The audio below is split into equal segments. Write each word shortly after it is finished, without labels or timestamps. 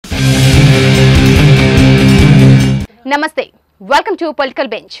నమస్తే welcome to political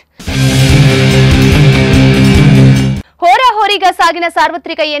bench. హోరాహోరీగా సాగిన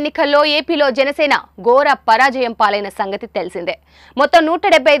సార్వత్రిక ఎన్నికల్లో ఏపీలో జనసేన ఘోర పరాజయం పాలైన సంగతి తెలిసిందే. మొత్తం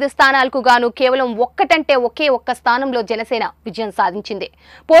 175 స్థానాలకు గాను కేవలం ఒక్కటంటే ఒకే ఒక్క స్థానంలో జనసేన విజయం సాధించింది.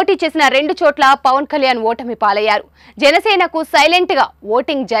 పోటీ చేసిన 2 చోట్ల పవన్ కళ్యాణ్ ఓటమి పాలయ్యారు. జనసేనకు సైలెంట్ గా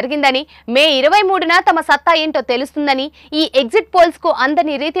ఓటింగ్ జరిగిందని, మే 23న తమ సత్తా ఏంటో తెలుస్తుందని, ఈ ఎగ్జిట్ పోల్స్ కు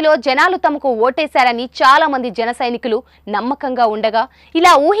అందని రీతిలో జనాలు తమకు ఓటేశారని చాలా మంది జన సైనికులు నమ్మకంగా ఉండగా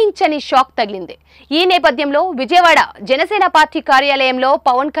ఇలా ఊహించని షాక్ తగిలింది. ఈ నేపథ్యంలో విజయవాడ జనసేన పార్టీ కార్యాలయంలో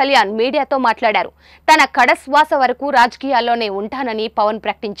పవన్ కళ్యాణ్ మీడియాతో మాట్లాడారు. తన కడశ్వాస వరకు రాజకీయాల్లోనే ఉంటానని పవన్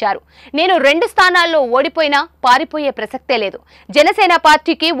ప్రకటించారు. నేను 2 స్థానాల్లో ఓడిపోయినా పారిపోయే ప్రసక్తే లేదు. జనసేన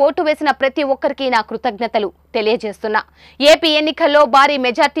పార్టీకి ఓటు వేసిన ప్రతి ఒక్కరికి నా కృతజ్ఞతలు తెలియజేస్తున్నా. ఏపీ ఎన్నికల్లో భారీ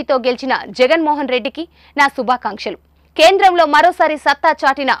మెజార్టీతో గెలిచిన జగన్మోహన్ రెడ్డికి నా శుభాకాంక్షలు. కేంద్రంలో మరోసారి సత్తా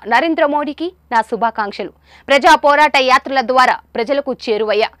చాటిన నరేంద్ర మోడీకి నా శుభాకాంక్షలు. ప్రజా పోరాట యాత్రల ద్వారా ప్రజలకు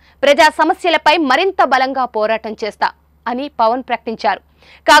చేరువయ్యా. ప్రజా సమస్యలపై మరింత బలంగా పోరాటం చేస్తా అని పవన్ ప్రకటించారు.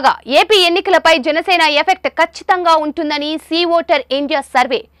 కాగా ఏపీ ఎన్నికలపై జనసేన ఎఫెక్ట్ ఖచ్చితంగా ఉంటుందని సీ ఓటర్ ఇండియా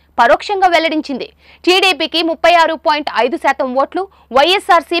సర్వే పరోక్షంగా వెల్లడించింది. టీడీపీకి 36.5% ఓట్లు,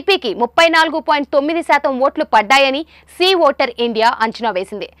 వైఎస్ఆర్సీపీకి 34.9% ఓట్లు పడ్డాయని సీ ఓటర్ ఇండియా అంచనా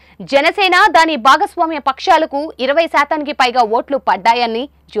వేసింది. జనసేన దాని భాగస్వామ్య పక్షాలకు 20%కి పైగా ఓట్లు పడ్డాయని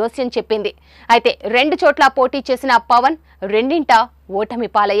జోస్యం చెప్పింది. అయితే 2 చోట్ల పోటీ చేసిన పవన్ రెండింటా ఓటమి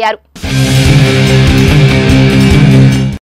పాలయ్యారు.